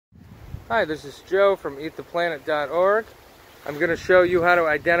Hi, this is Joe from eattheplanet.org. I'm going to show you how to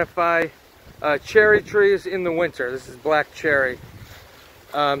identify cherry trees in the winter. This is black cherry.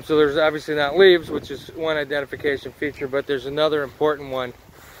 So there's obviously not leaves, which is one identification feature, but there's another important one,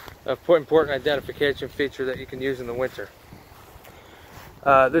 important identification feature that you can use in the winter.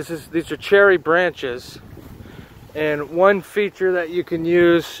 These are cherry branches, and one feature that you can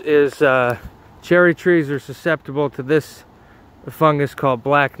use is cherry trees are susceptible to this fungus called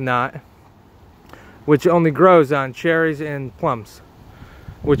black knot, which only grows on cherries and plums,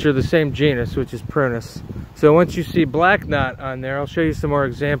 which are the same genus, which is Prunus. So once you see black knot on there, I'll show you some more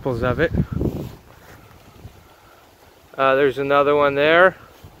examples of it. There's another one there,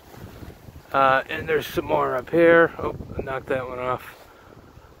 and there's some more up here. Oh, I knocked that one off.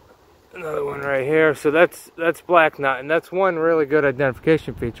 Another one right here. So that's black knot, and that's one really good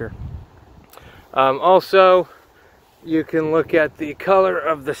identification feature. Also, you can look at the color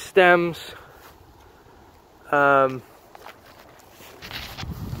of the stems.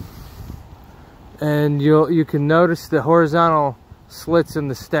 And you can notice the horizontal slits in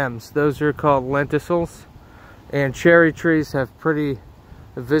the stems. Those are called lenticels, and cherry trees have pretty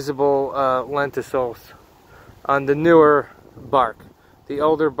visible lenticels on the newer bark. The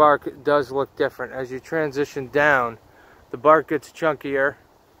older bark does look different. As you transition down, the bark gets chunkier,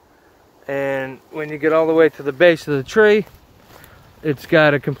 and when you get all the way to the base of the tree, it's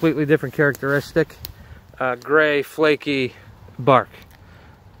got a completely different characteristic. Gray, flaky bark.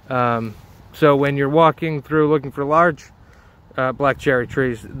 So when you're walking through looking for large black cherry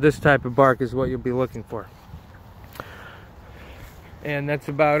trees, this type of bark is what you'll be looking for. And that's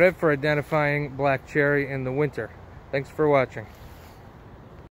about it for identifying black cherry in the winter. Thanks for watching.